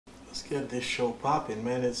Let's get this show popping,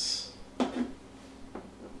 man. It's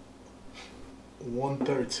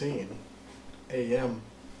 1:13 a.m.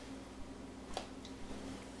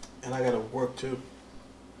 and I gotta work too.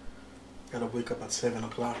 Gotta wake up at 7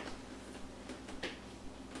 o'clock.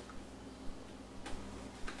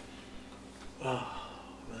 Oh,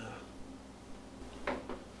 man.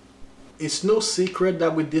 It's no secret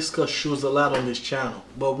that we discuss shoes a lot on this channel,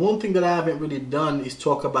 but one thing that I haven't really done is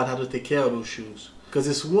talk about how to take care of those shoes. Because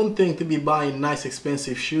it's one thing to be buying nice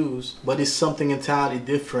expensive shoes, but it's something entirely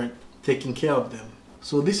different taking care of them.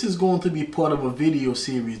 So this is going to be part of a video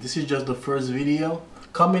series. This is just the first video.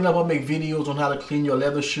 Coming up, I'll make videos on how to clean your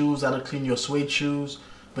leather shoes, how to clean your suede shoes.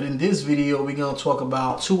 But in this video, we're going to talk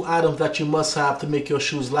about 2 items that you must have to make your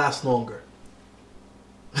shoes last longer.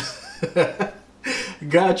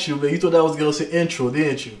 Got you, man. You thought that was going to say intro,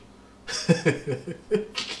 didn't you?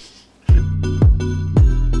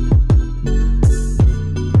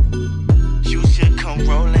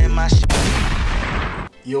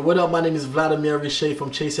 Yo, what up? My name is Vladimir Riché from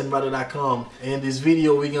Enroll.com, and in this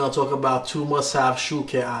video we're going to talk about 2 must-have shoe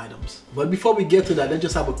care items. But before we get to that, let's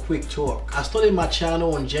just have a quick talk. I started my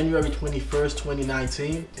channel on January 21st,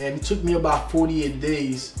 2019, and it took me about 48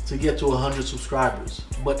 days to get to 100 subscribers.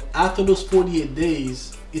 But after those 48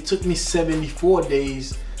 days, it took me 74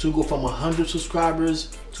 days to go from 100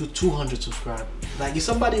 subscribers to 200 subscribers. Like, if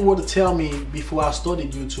somebody were to tell me before I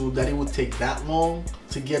started YouTube that it would take that long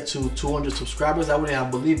to get to 200 subscribers, I wouldn't have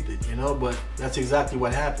believed it, you know, but that's exactly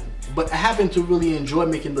what happened. But I happened to really enjoy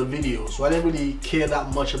making the videos, so I didn't really care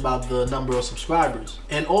that much about the number of subscribers.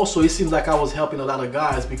 And also, it seems like I was helping a lot of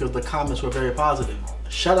guys because the comments were very positive.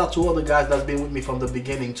 Shout out to all the guys that's been with me from the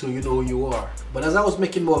beginning too, you know who you are. But as I was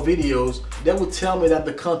making more videos, they would tell me that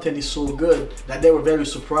the content is so good that they were very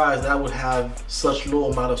surprised that I would have such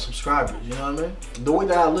low amount of subscribers, you know what I mean? The way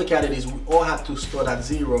that I look at it is we all have to start at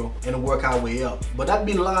 0 and work our way up. But I'd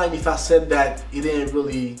be lying if I said that it didn't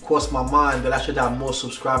really cross my mind that I should have more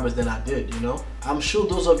subscribers than I did, you know? I'm sure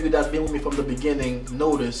those of you that's been with me from the beginning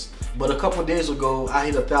noticed, but a couple days ago I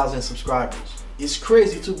hit 1,000 subscribers. It's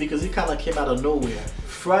crazy too because it kind of came out of nowhere.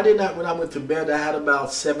 Friday night when I went to bed, I had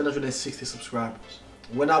about 760 subscribers.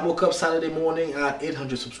 When I woke up Saturday morning, I had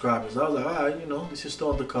 800 subscribers. I was like, all right, you know, this is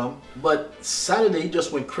starting to come. But Saturday, it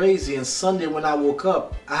just went crazy. And Sunday, when I woke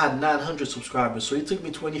up, I had 900 subscribers. So it took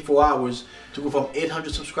me 24 hours to go from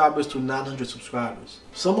 800 subscribers to 900 subscribers.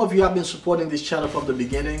 Some of you have been supporting this channel from the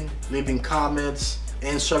beginning, leaving comments,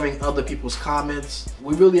 answering other people's comments.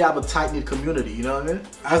 We really have a tight-knit community, you know what I mean?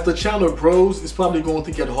 As the channel grows, it's probably going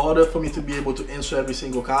to get harder for me to be able to answer every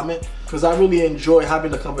single comment because I really enjoy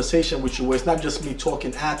having a conversation with you where it's not just me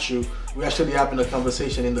talking at you, we're actually having a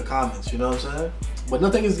conversation in the comments, you know what I'm saying? But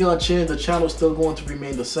nothing is going to change. The channel is still going to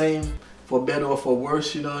remain the same, for better or for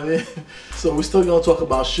worse, you know what I mean? So we're still gonna talk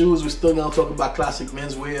about shoes, we're still gonna talk about classic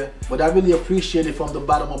menswear, but I really appreciate it from the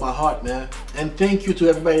bottom of my heart, man. And thank you to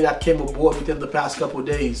everybody that came aboard within the past couple of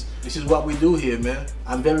days. This is what we do here, man.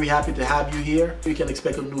 I'm very happy to have you here. You can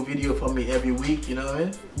expect a new video from me every week, you know what I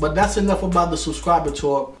mean? But that's enough about the subscriber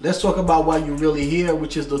talk. Let's talk about why you're really here,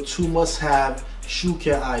 which is the 2 must-have shoe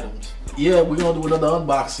care items. Yeah, we're gonna do another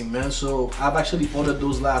unboxing, man. So I've actually ordered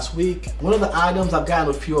those last week. One of the items, I've gotten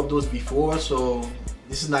a few of those before, so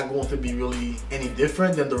this is not going to be really any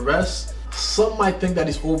different than the rest. Some might think that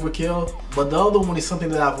it's overkill, but the other one is something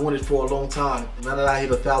that I've wanted for a long time. Now that I hit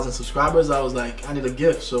 1,000 subscribers, I was like, I need a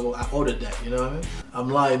gift, so I ordered that, you know what I mean? I'm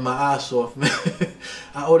lying my ass off, man.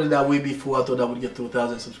 I ordered that way before I thought I would get to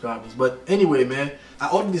 1,000 subscribers. But anyway, man, I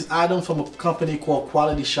ordered this item from a company called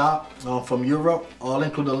Quality Shop from Europe. I'll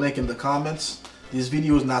include a link in the comments. This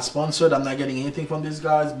video is not sponsored. I'm not getting anything from these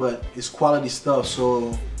guys, but it's quality stuff,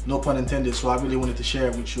 so no pun intended. So I really wanted to share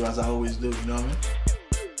it with you as I always do, you know what I mean?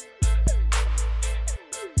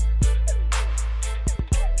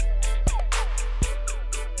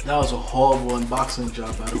 That was a horrible unboxing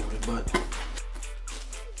job, by the way,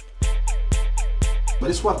 but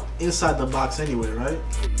it's what inside the box anyway, right?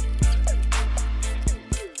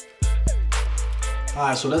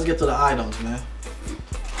 Alright, so let's get to the items, man.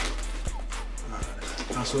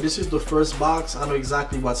 Alright, so this is the first box. I know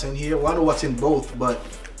exactly what's in here. Well, I know what's in both, but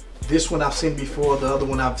this one I've seen before, the other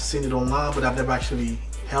one I've seen it online, but I've never actually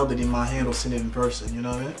held it in my hand or seen it in person, you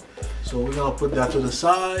know what I mean? So we're gonna put that to the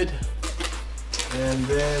side. And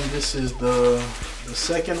then this is the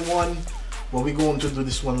second one, but we're going to do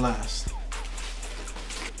this one last.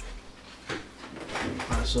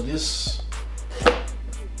 Alright, so these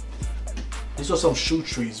are some shoe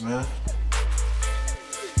trees, man.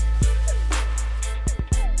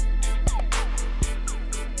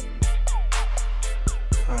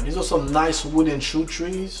 Alright, these are some nice wooden shoe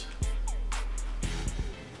trees.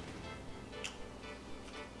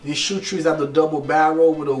 These shoe trees have the double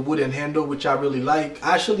barrel with a wooden handle, which I really like.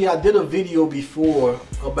 Actually, I did a video before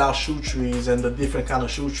about shoe trees and the different kind of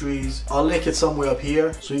shoe trees. I'll link it somewhere up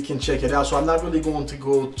here so you can check it out. So I'm not really going to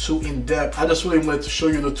go too in depth. I just really wanted to show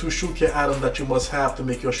you the 2 shoe care items that you must have to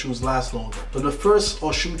make your shoes last longer. So the first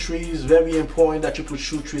are shoe trees. Very important that you put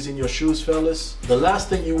shoe trees in your shoes, fellas. The last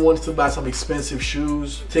thing you want is to buy some expensive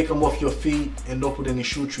shoes, take them off your feet, and don't put any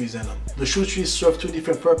shoe trees in them. The shoe trees serve 2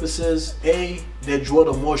 different purposes. A, they draw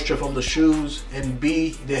the moisture from the shoes, and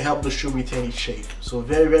B, they help the shoe retain its shape. So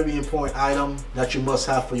very important item that you must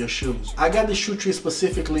have for your shoes. I got the shoe tree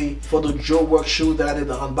specifically for the Joe Work shoes that I did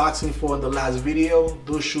the unboxing for in the last video.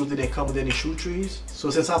 Those shoes didn't come with any shoe trees. So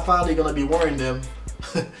since I'm finally gonna be wearing them,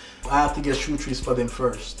 I have to get shoe trees for them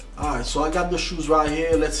first. Alright, so I got the shoes right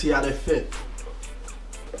here. Let's see how they fit.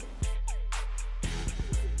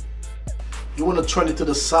 You want to turn it to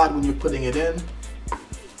the side when you're putting it in.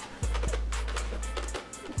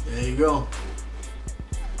 There you go.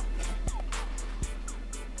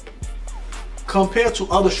 Compared to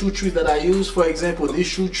other shoe trees that I use, for example, these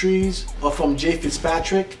shoe trees are from J.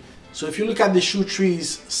 Fitzpatrick. So if you look at the shoe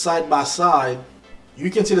trees side by side,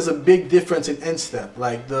 you can see there's a big difference in instep.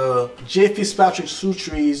 Like the J. Fitzpatrick shoe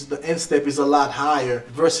trees, the instep is a lot higher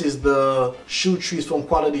versus the shoe trees from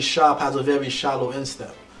Quality Shop has a very shallow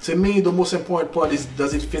instep. To me, the most important part is,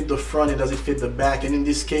 does it fit the front and does it fit the back? And in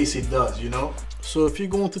this case, it does, you know? So if you're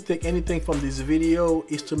going to take anything from this video,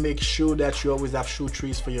 is to make sure that you always have shoe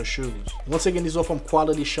trees for your shoes. Once again, these are from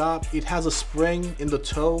Quality Shop. It has a spring in the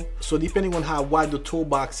toe. So depending on how wide the toe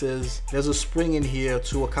box is, there's a spring in here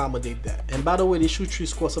to accommodate that. And by the way, these shoe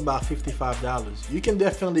trees cost about $55. You can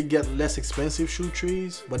definitely get less expensive shoe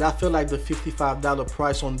trees, but I feel like the $55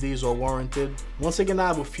 price on these are warranted. Once again, I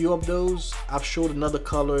have a few of those. I've showed another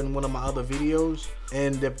color in one of my other videos,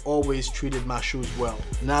 and they've always treated my shoes well.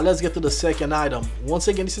 Now let's get to the second item. Once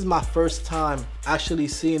again, this is my first time actually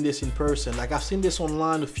seeing this in person. Like, I've seen this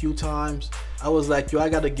online a few times. I was like, yo, I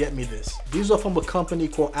gotta get me this. These are from a company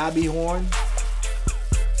called Abbey Horn.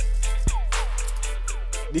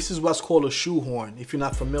 This is what's called a shoe horn, if you're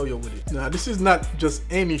not familiar with it. Now, this is not just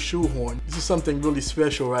any shoe horn. This is something really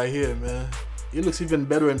special right here, man. It looks even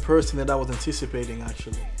better in person than I was anticipating,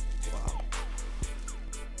 actually.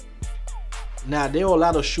 Now, there are a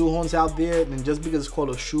lot of shoe horns out there, and just because it's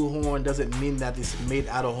called a shoe horn doesn't mean that it's made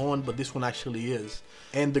out of horn, but this one actually is.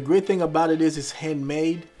 And the great thing about it is it's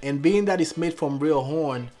handmade, and being that it's made from real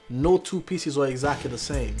horn, no 2 pieces are exactly the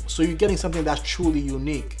same. So you're getting something that's truly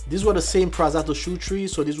unique. These were the same price as the shoe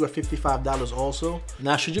trees, so these were $55 also.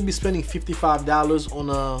 Now, should you be spending $55 on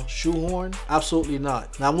a shoe horn? Absolutely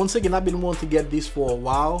not. Now, once again, I've been wanting to get these for a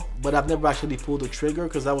while, but I've never actually pulled the trigger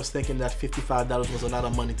because I was thinking that $55 was a lot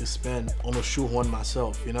of money to spend on a shoe horn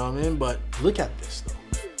myself, you know what I mean? But look at this though.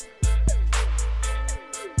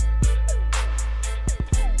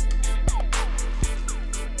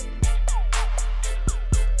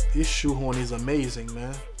 This shoe horn is amazing,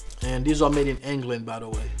 man. And these are made in England, by the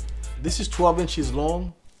way. This is 12 inches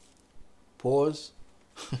long. Pause.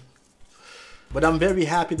 But I'm very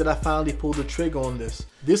happy that I finally pulled the trigger on this.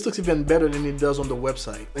 This looks even better than it does on the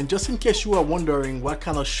website. And just in case you are wondering what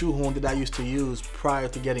kind of shoe horn did I used to use prior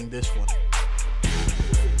to getting this one.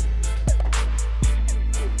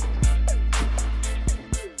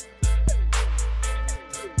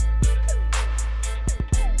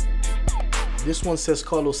 This one says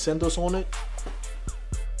Carlos Santos on it.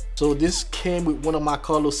 So this came with one of my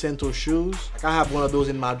Carlos Santos shoes. Like, I have one of those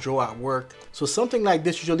in my drawer at work. So something like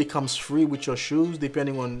this usually comes free with your shoes,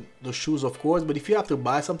 depending on the shoes, of course. But if you have to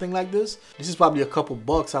buy something like this is probably a couple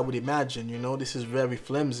bucks, I would imagine. You know, this is very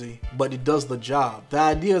flimsy, but it does the job. The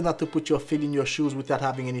idea is not to put your feet in your shoes without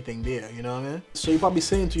having anything there, you know what I mean? So you're probably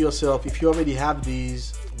saying to yourself, if you already have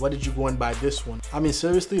these, why did you go and buy this one? I mean,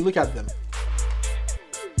 seriously, look at them.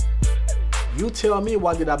 You tell me,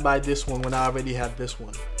 why did I buy this one when I already had this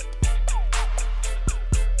one?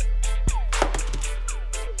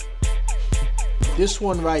 This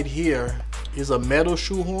one right here is a metal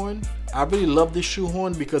shoe horn. I really love this shoe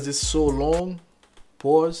horn because it's so long.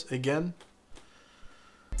 Pause again.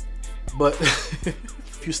 But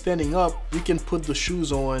if you're standing up, you can put the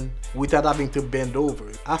shoes on without having to bend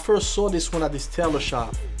over. I first saw this one at this tailor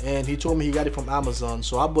shop, and he told me he got it from Amazon.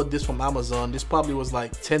 So I bought this from Amazon. This probably was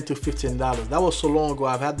like $10 to $15. That was so long ago.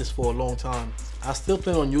 I've had this for a long time. I still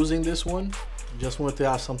plan on using this one. Just wanted to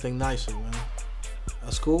have something nicer, man.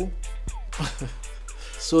 That's cool.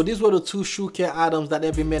 So these were the 2 shoe care items that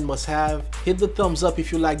every man must have. Hit the thumbs up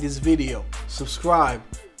if you like this video. Subscribe,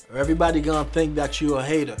 or everybody gonna think that you're a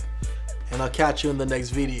hater. And I'll catch you in the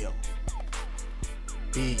next video.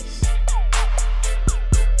 Peace.